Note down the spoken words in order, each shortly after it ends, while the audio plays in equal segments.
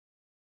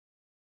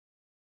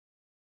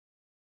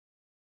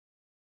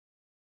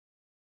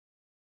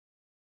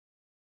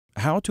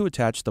How to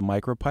attach the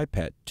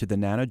Micropipet to the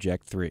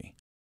Nanoject 3.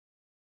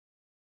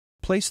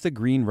 Place the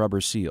green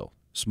rubber seal,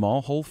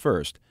 small hole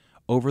first,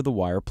 over the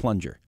wire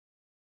plunger.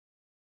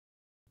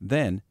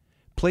 Then,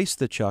 place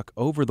the chuck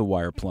over the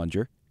wire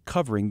plunger,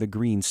 covering the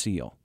green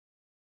seal.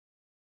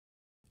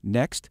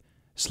 Next,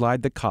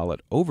 slide the collet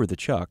over the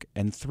chuck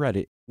and thread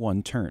it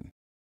one turn.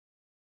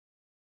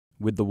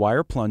 With the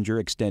wire plunger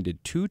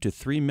extended 2 to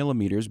 3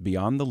 millimeters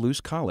beyond the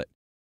loose collet,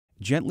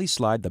 gently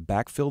slide the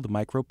backfilled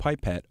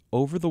Micropipet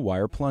over the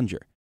wire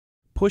plunger,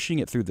 pushing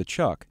it through the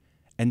chuck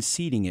and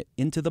seating it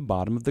into the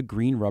bottom of the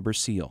green rubber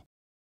seal.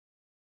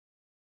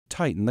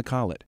 Tighten the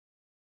collet.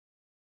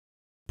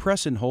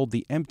 Press and hold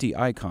the empty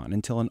icon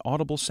until an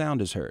audible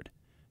sound is heard,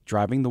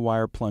 driving the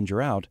wire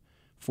plunger out,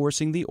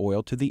 forcing the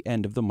oil to the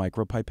end of the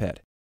Micropipet.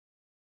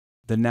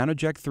 The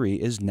Nanoject 3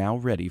 is now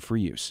ready for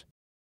use.